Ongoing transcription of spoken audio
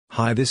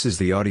Hi, this is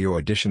the audio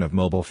edition of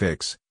Mobile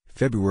Fix,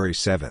 February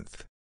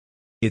 7th.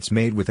 It's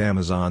made with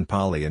Amazon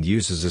Polly and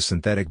uses a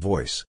synthetic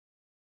voice.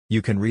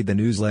 You can read the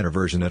newsletter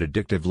version at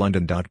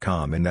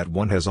addictivelondon.com, and that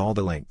one has all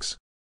the links.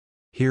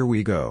 Here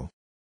we go.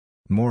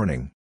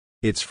 Morning.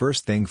 It's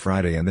First Thing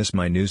Friday, and this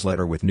my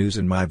newsletter with news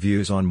and my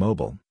views on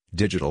mobile,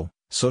 digital,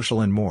 social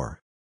and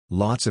more.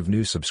 Lots of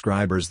new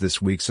subscribers this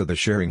week, so the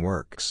sharing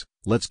works.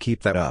 Let's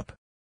keep that up.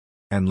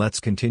 And let's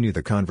continue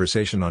the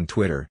conversation on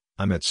Twitter.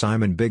 I'm at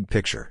Simon Big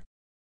Picture.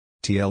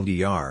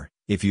 TLDR,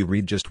 if you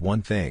read just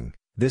one thing,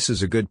 this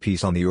is a good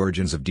piece on the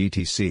origins of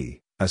DTC,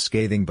 a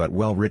scathing but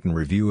well-written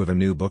review of a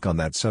new book on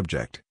that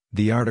subject.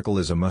 The article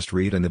is a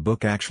must-read and the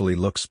book actually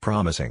looks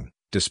promising,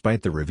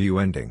 despite the review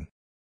ending.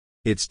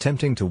 It's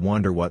tempting to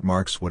wonder what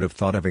Marx would have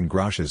thought of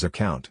Ingrash's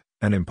account,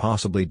 an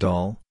impossibly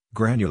dull,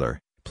 granular,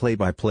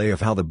 play-by-play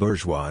of how the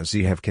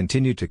bourgeoisie have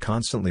continued to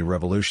constantly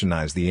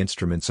revolutionize the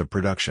instruments of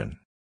production.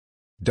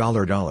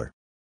 $.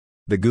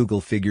 The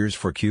Google figures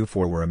for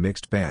Q4 were a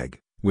mixed bag,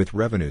 with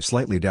revenue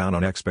slightly down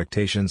on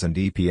expectations and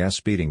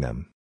EPS beating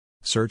them.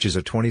 Search is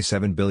a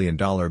 $27 billion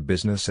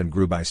business and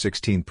grew by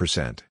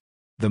 16%.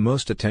 The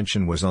most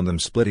attention was on them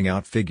splitting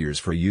out figures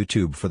for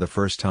YouTube for the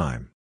first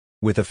time.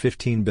 With a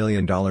 $15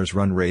 billion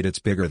run rate, it's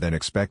bigger than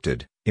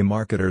expected.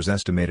 eMarketers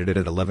estimated it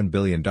at $11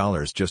 billion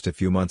just a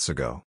few months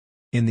ago.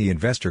 In the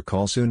investor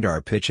call,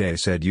 Sundar Pichai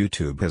said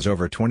YouTube has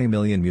over 20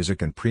 million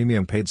music and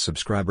premium paid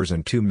subscribers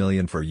and 2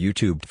 million for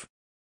YouTube.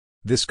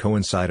 This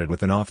coincided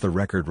with an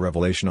off-the-record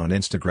revelation on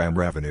Instagram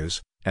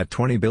revenues. At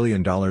 $20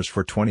 billion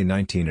for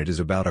 2019, it is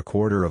about a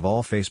quarter of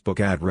all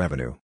Facebook ad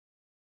revenue.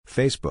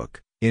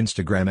 Facebook,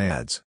 Instagram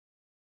ads.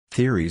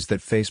 Theories that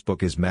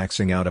Facebook is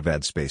maxing out of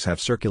ad space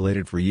have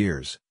circulated for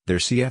years. Their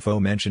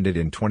CFO mentioned it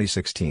in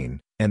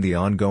 2016, and the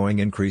ongoing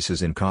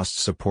increases in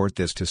costs support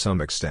this to some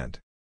extent.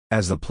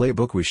 As the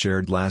playbook we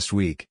shared last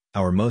week,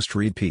 our most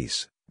read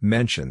piece,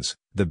 mentions,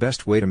 the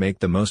best way to make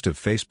the most of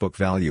Facebook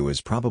value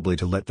is probably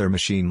to let their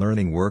machine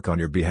learning work on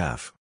your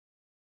behalf.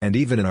 And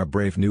even in our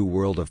brave new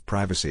world of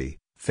privacy,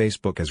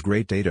 Facebook has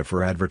great data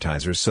for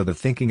advertisers, so the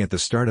thinking at the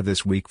start of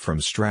this week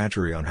from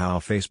Strategy on how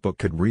Facebook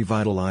could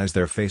revitalize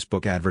their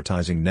Facebook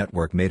advertising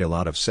network made a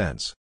lot of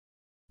sense.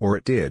 Or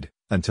it did,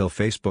 until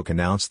Facebook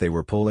announced they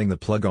were pulling the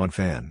plug on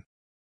Fan.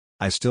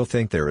 I still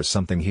think there is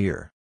something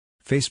here.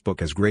 Facebook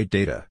has great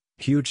data,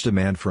 huge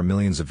demand from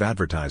millions of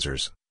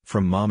advertisers,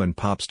 from mom and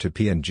pops to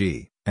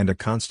P&G, and a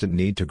constant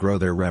need to grow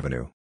their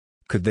revenue.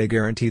 Could they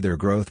guarantee their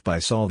growth by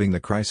solving the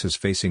crisis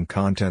facing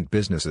content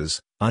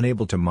businesses,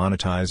 unable to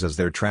monetize as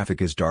their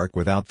traffic is dark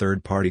without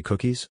third-party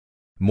cookies?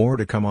 More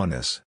to come on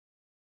this.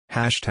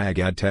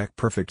 #AdTech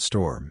Perfect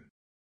Storm.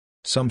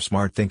 Some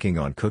smart thinking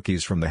on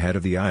cookies from the head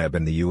of the IAB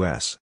in the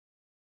US.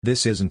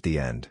 This isn't the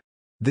end.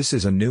 This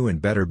is a new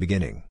and better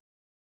beginning.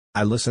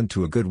 I listened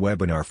to a good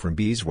webinar from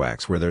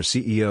Beeswax where their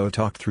CEO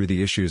talked through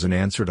the issues and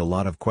answered a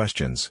lot of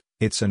questions.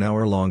 It's an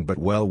hour long but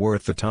well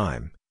worth the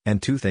time,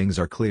 and two things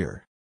are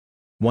clear.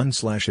 1.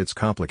 It's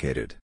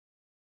complicated.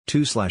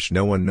 2.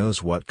 No one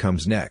knows what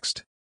comes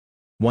next.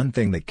 One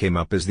thing that came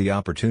up is the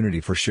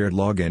opportunity for shared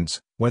logins,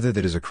 whether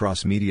that is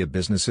across media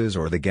businesses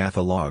or the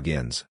GAFA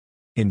logins.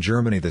 In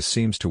Germany this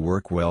seems to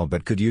work well,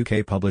 but could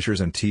UK publishers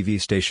and TV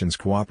stations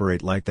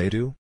cooperate like they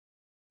do?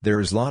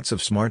 There is lots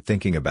of smart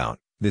thinking about.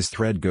 This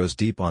thread goes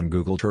deep on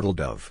Google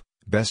Turtledove,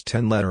 best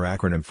 10-letter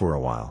acronym for a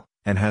while,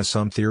 and has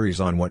some theories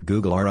on what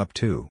Google are up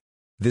to.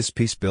 This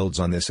piece builds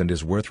on this and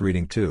is worth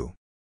reading too.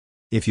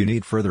 If you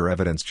need further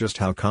evidence just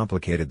how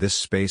complicated this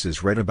space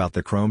is, read about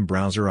the Chrome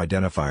browser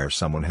identifier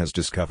someone has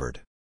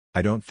discovered.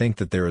 I don't think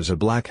that there is a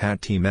black hat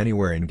team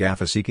anywhere in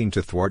GAFA seeking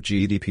to thwart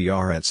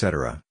GDPR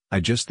etc. I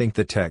just think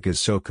the tech is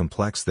so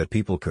complex that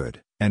people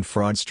could, and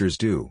fraudsters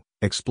do,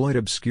 exploit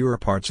obscure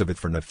parts of it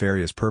for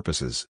nefarious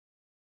purposes.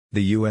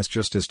 The U.S.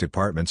 Justice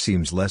Department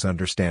seems less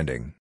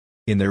understanding.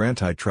 In their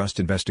antitrust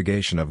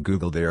investigation of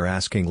Google, they are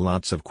asking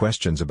lots of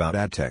questions about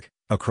ad tech,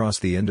 across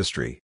the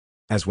industry.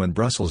 As when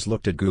Brussels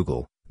looked at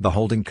Google, the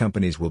holding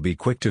companies will be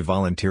quick to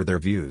volunteer their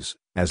views,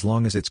 as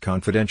long as it's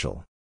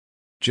confidential.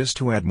 Just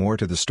to add more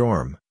to the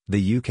storm,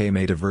 the UK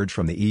may diverge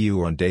from the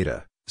EU on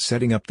data,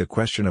 setting up the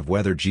question of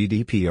whether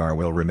GDPR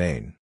will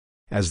remain.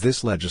 As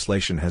this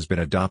legislation has been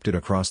adopted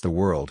across the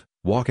world,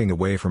 walking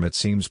away from it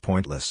seems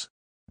pointless.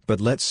 But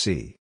let's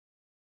see.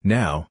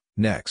 Now,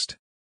 next.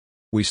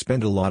 We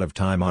spend a lot of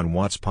time on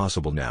what's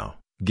possible now,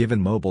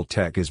 given mobile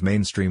tech is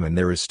mainstream and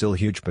there is still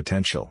huge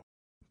potential.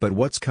 But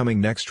what's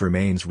coming next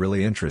remains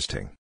really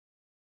interesting.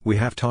 We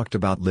have talked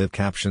about live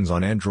captions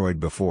on Android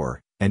before,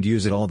 and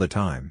use it all the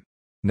time.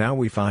 Now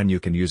we find you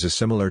can use a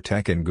similar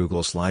tech in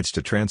Google Slides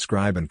to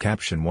transcribe and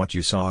caption what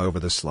you saw over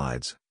the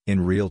slides,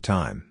 in real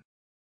time.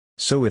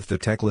 So if the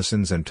tech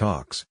listens and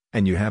talks,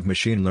 and you have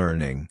machine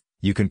learning,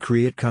 you can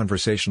create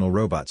conversational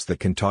robots that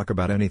can talk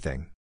about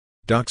anything.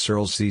 Doc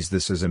Searls sees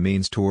this as a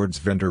means towards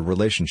vendor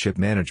relationship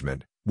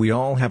management. We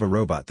all have a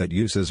robot that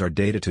uses our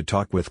data to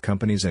talk with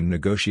companies and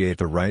negotiate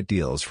the right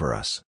deals for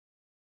us.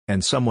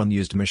 And someone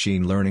used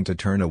machine learning to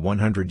turn a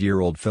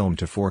 100-year-old film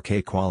to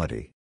 4K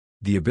quality.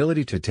 The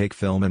ability to take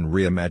film and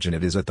reimagine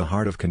it is at the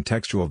heart of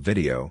contextual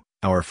video,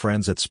 Our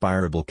friends at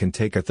Spirable can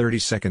take a 30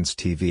 seconds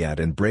TV ad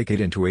and break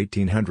it into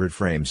 1800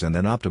 frames and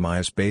then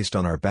optimize based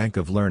on our bank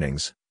of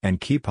learnings,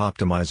 and keep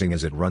optimizing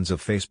as it runs of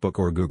Facebook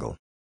or Google.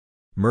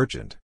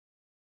 Merchant.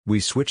 We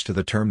switch to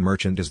the term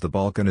merchant as the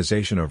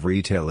balkanization of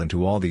retail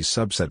into all these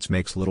subsets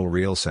makes little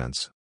real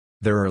sense.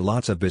 There are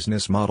lots of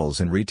business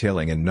models in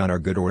retailing and none are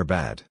good or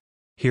bad.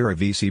 Here a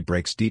VC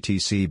breaks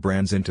DTC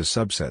brands into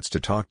subsets to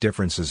talk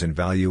differences in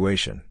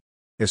valuation.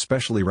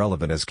 Especially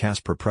relevant as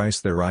Casper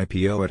priced their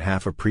IPO at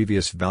half a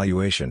previous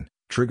valuation,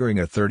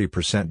 triggering a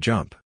 30%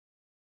 jump.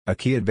 A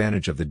key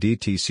advantage of the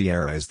DTC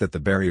era is that the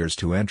barriers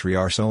to entry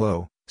are so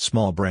low,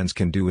 small brands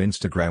can do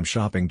Instagram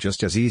shopping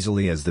just as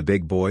easily as the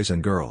big boys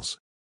and girls.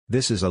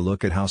 This is a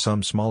look at how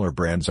some smaller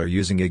brands are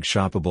using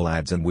IG-shoppable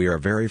ads, and we are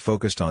very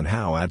focused on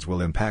how ads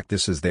will impact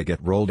this as they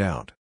get rolled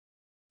out.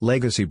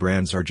 Legacy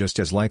brands are just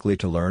as likely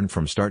to learn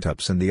from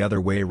startups and the other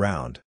way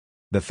round.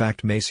 The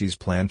fact Macy's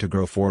planned to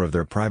grow 4 of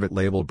their private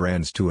label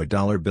brands to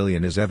 $1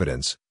 billion is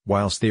evidence,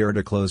 whilst they are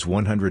to close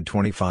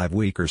 125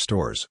 weaker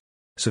stores.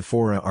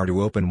 Sephora are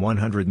to open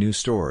 100 new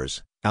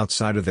stores,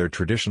 outside of their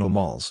traditional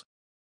malls.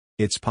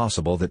 It's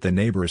possible that the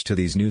neighbors to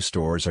these new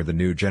stores are the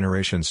new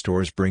generation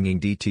stores bringing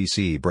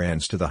DTC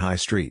brands to the high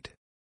street.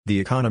 The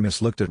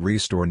Economist looked at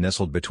Restore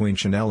nestled between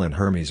Chanel and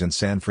Hermes in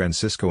San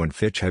Francisco, and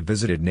Fitch have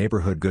visited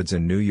neighborhood goods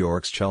in New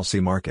York's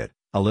Chelsea Market,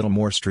 a little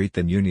more street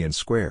than Union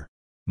Square.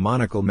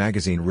 Monocle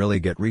magazine really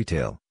get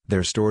retail.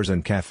 Their stores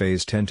and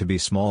cafes tend to be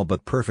small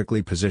but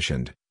perfectly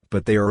positioned,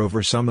 but they are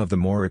over some of the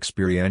more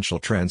experiential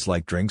trends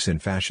like drinks in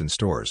fashion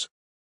stores.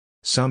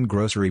 Some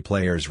grocery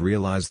players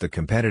realize the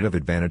competitive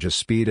advantage of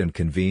speed and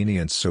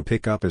convenience, so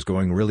pickup is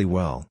going really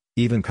well,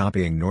 even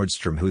copying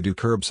Nordstrom, who do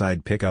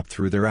curbside pickup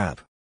through their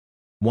app.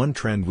 One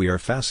trend we are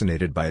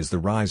fascinated by is the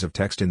rise of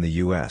text in the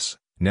US.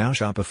 Now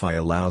Shopify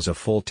allows a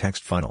full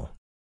text funnel.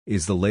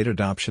 Is the late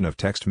adoption of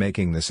text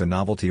making this a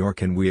novelty, or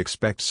can we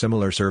expect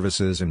similar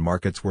services in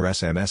markets where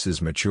SMS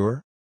is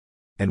mature?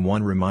 And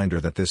one reminder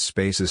that this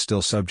space is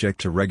still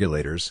subject to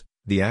regulators.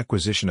 The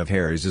acquisition of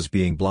Harry's is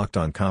being blocked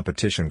on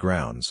competition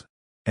grounds.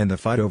 And the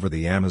fight over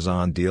the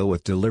Amazon deal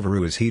with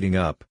Deliveroo is heating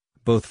up.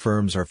 Both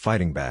firms are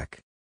fighting back.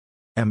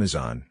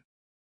 Amazon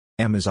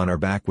are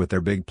back with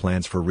their big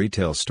plans for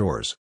retail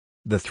stores.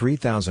 The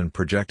 3,000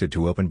 projected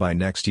to open by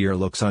next year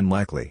looks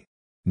unlikely.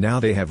 Now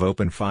they have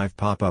opened 5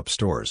 pop-up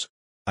stores.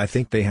 I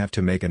think they have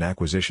to make an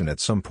acquisition at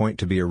some point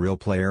to be a real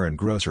player in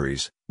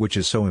groceries, which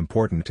is so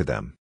important to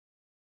them.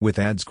 With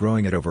ads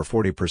growing at over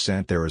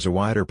 40%, there is a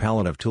wider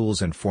palette of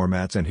tools and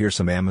formats, and here's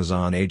some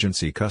Amazon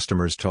agency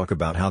customers talk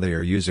about how they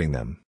are using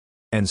them.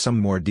 And some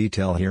more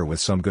detail here with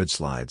some good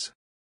slides.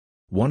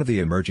 One of the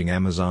emerging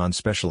Amazon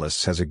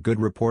specialists has a good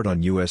report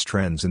on US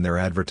trends in their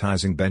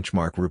advertising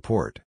benchmark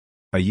report.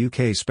 A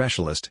UK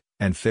specialist,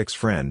 and Fix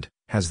Friend,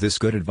 has this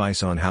good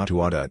advice on how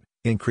to audit,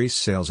 increase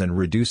sales and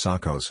reduce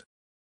ACOs.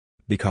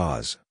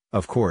 Because,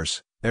 of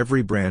course,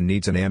 every brand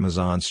needs an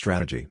Amazon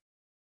strategy.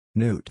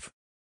 Newtv.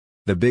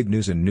 The big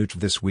news in Newtv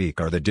this week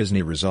are the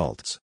Disney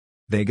results.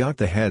 They got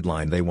the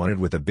headline they wanted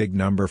with a big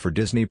number for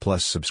Disney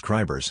Plus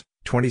subscribers,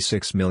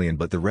 26 million,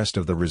 but the rest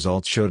of the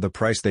results showed the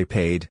price they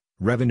paid,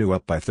 revenue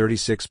up by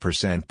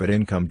 36% but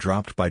income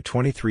dropped by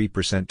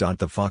 23%.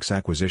 The Fox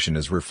acquisition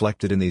is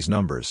reflected in these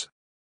numbers.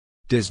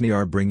 Disney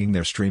are bringing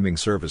their streaming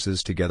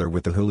services together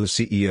with the Hulu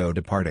CEO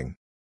departing.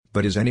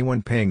 But is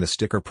anyone paying the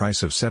sticker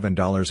price of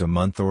 $7 a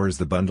month, or is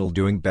the bundle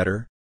doing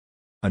better?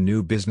 A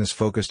new business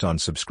focused on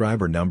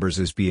subscriber numbers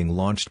is being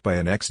launched by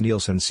an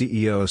ex-Nielsen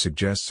CEO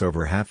suggests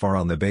over half are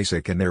on the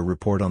basic, and their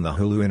report on the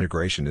Hulu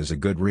integration is a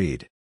good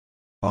read.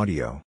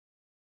 Audio.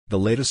 The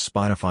latest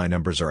Spotify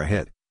numbers are a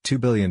hit,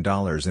 $2 billion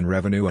in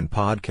revenue and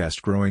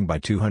podcast growing by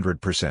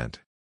 200%.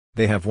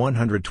 They have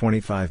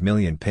 125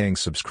 million paying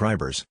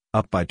subscribers,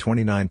 up by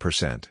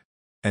 29%.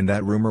 And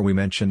that rumor we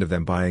mentioned of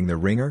them buying The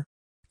Ringer?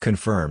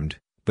 Confirmed,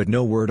 but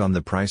no word on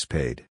the price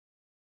paid.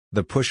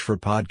 The push for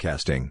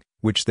podcasting,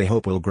 which they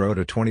hope will grow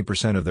to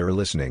 20% of their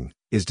listening,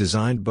 is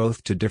designed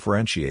both to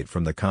differentiate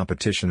from the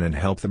competition and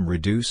help them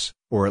reduce,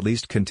 or at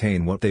least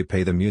contain, what they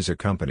pay the music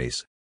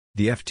companies.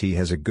 The FT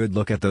has a good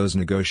look at those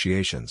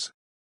negotiations.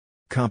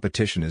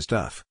 Competition is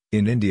tough.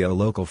 In India, a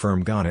local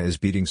firm Gaana is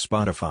beating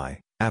Spotify,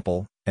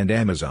 Apple, and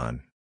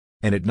Amazon.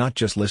 And it's not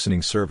just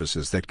listening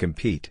services that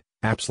compete.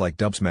 Apps like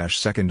Dubsmash,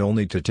 second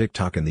only to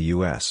TikTok in the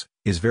US,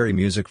 is very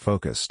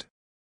music-focused.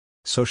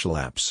 Social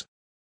apps.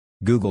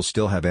 Google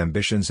still have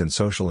ambitions in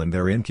social, and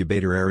their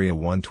incubator Area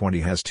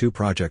 120 has 2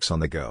 projects on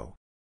the go.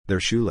 Their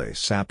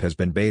Shoelace app has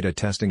been beta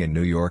testing in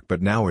New York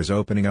but now is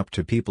opening up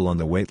to people on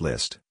the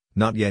waitlist,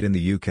 not yet in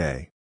the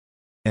UK.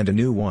 And a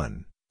new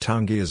one,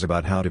 Tongi, is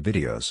about how to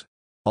videos.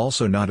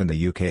 Also not in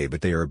the UK,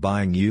 but they are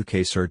buying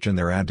UK search and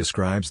their ad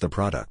describes the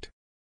product.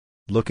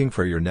 Looking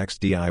for your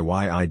next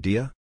DIY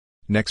idea?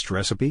 Next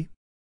recipe?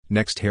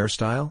 Next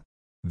hairstyle?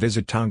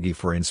 Visit Tongi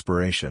for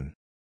inspiration.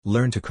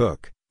 Learn to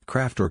cook,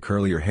 craft, or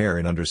curl your hair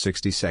in under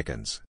 60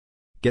 seconds.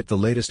 Get the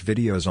latest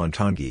videos on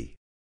Tongi.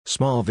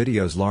 Small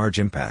videos, large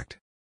impact.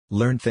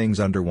 Learn things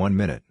under 1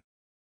 minute.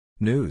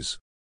 News.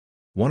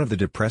 One of the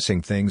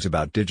depressing things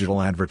about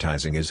digital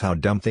advertising is how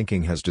dumb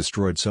thinking has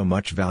destroyed so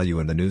much value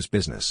in the news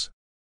business.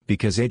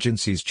 Because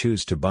agencies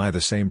choose to buy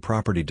the same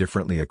property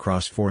differently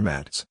across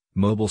formats,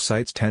 mobile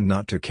sites tend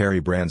not to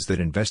carry brands that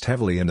invest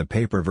heavily in the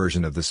paper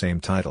version of the same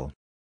title.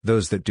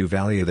 Those that do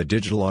value the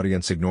digital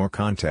audience ignore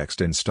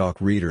context and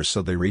stalk readers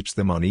so they reach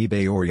them on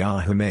eBay or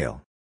Yahoo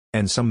Mail.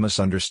 And some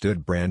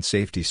misunderstood brand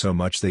safety so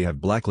much they have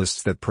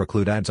blacklists that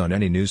preclude ads on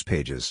any news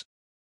pages.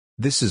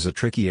 This is a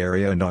tricky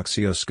area and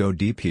Axios go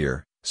deep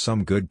here.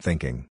 Some good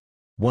thinking.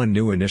 One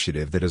new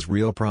initiative that has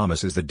real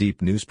promise is the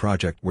Deep News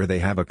Project, where they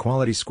have a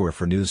quality score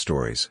for news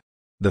stories.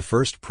 The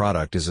first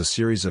product is a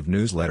series of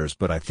newsletters,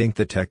 but I think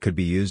the tech could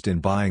be used in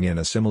buying in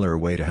a similar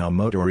way to how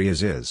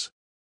Motorias is.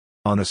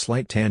 On a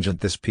slight tangent,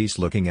 this piece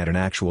looking at an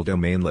actual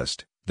domain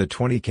list, the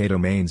 20k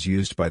domains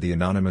used by the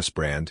anonymous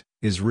brand,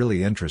 is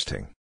really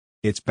interesting.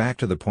 It's back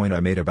to the point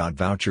I made about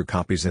voucher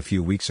copies a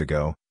few weeks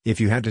ago. If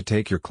you had to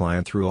take your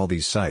client through all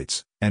these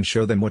sites, and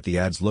show them what the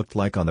ads looked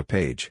like on the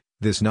page,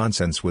 this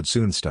nonsense would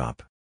soon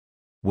stop.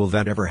 Will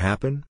that ever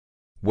happen?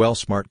 Well,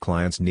 smart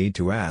clients need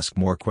to ask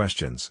more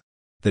questions.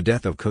 The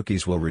death of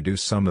cookies will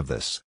reduce some of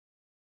this.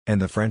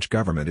 And the French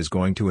government is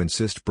going to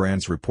insist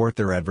brands report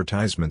their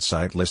advertisement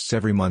site lists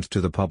every month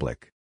to the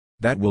public.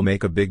 That will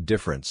make a big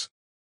difference.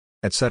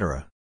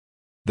 Etc.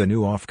 The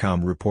new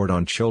Ofcom report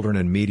on children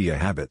and media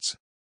habits.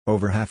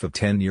 Over half of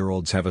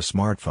 10-year-olds have a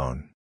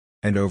smartphone.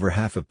 And over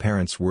half of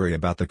parents worry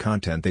about the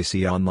content they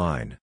see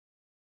online.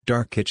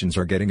 Dark kitchens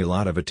are getting a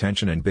lot of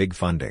attention and big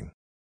funding.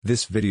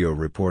 This video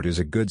report is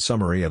a good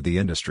summary of the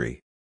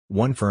industry.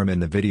 One firm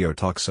in the video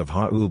talks of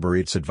how Uber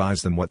Eats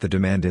advise them what the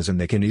demand is and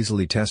they can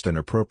easily test an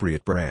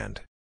appropriate brand.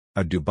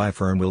 A Dubai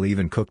firm will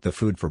even cook the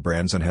food for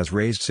brands and has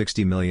raised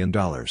 $60 million.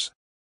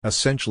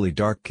 Essentially,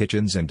 dark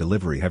kitchens and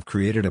delivery have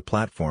created a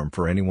platform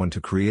for anyone to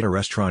create a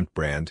restaurant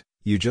brand.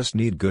 You just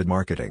need good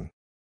marketing.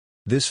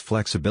 This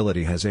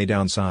flexibility has a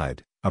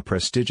downside. A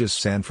prestigious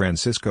San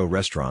Francisco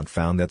restaurant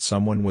found that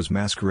someone was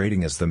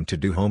masquerading as them to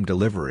do home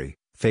delivery,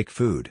 fake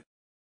food.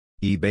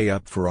 eBay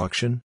up for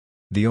auction?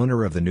 The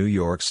owner of the New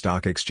York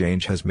Stock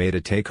Exchange has made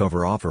a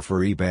takeover offer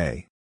for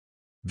eBay.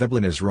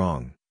 Veblen is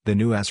wrong, the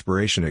new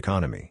aspiration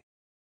economy.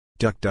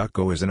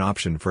 DuckDuckGo is an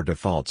option for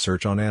default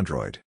search on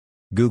Android.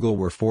 Google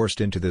were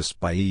forced into this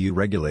by EU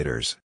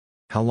regulators.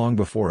 How long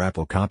before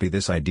Apple copy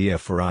this idea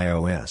for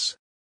iOS?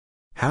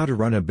 How to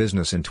run a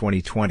business in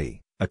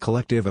 2020. A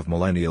collective of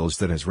millennials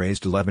that has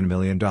raised $11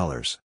 million.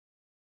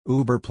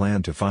 Uber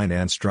planned to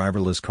finance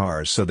driverless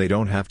cars so they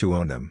don't have to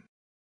own them.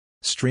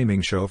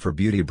 Streaming show for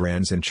beauty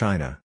brands in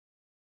China.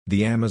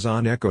 The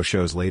Amazon Echo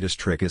Show's latest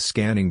trick is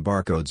scanning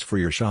barcodes for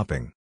your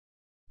shopping.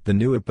 The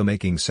new IPA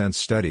Making Sense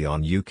study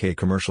on UK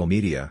commercial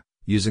media,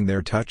 using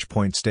their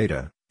touchpoints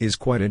data, is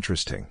quite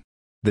interesting.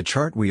 The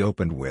chart we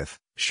opened with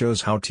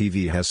shows how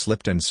TV has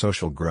slipped and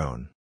social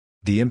grown.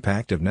 The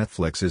impact of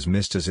Netflix is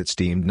missed as it's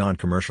deemed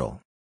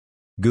non-commercial.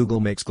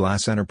 Google makes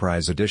Glass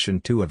Enterprise Edition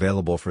 2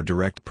 available for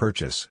direct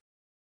purchase.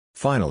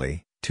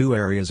 Finally, two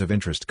areas of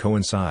interest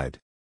coincide.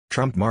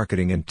 Trump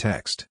marketing and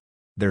text.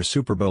 Their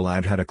Super Bowl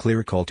ad had a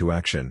clear call to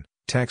action,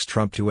 text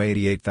Trump to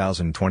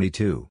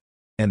 88,022.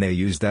 And they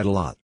use that a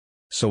lot.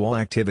 So all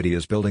activity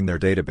is building their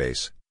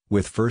database,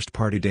 with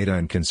first-party data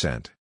and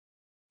consent.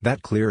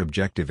 That clear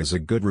objective is a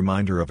good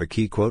reminder of a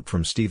key quote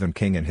from Stephen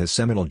King in his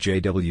seminal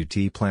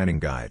JWT Planning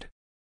Guide.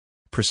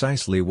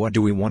 Precisely what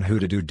do we want who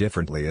to do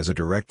differently as a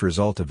direct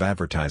result of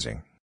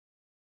advertising?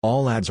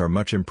 All ads are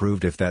much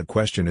improved if that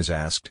question is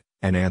asked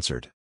and answered.